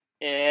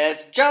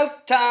It's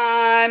joke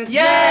time!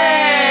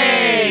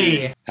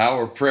 Yay! How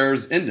are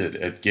prayers ended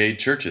at gay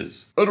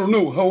churches? I don't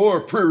know how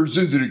our prayers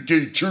ended at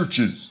gay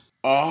churches.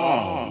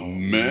 Oh,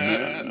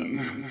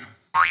 man.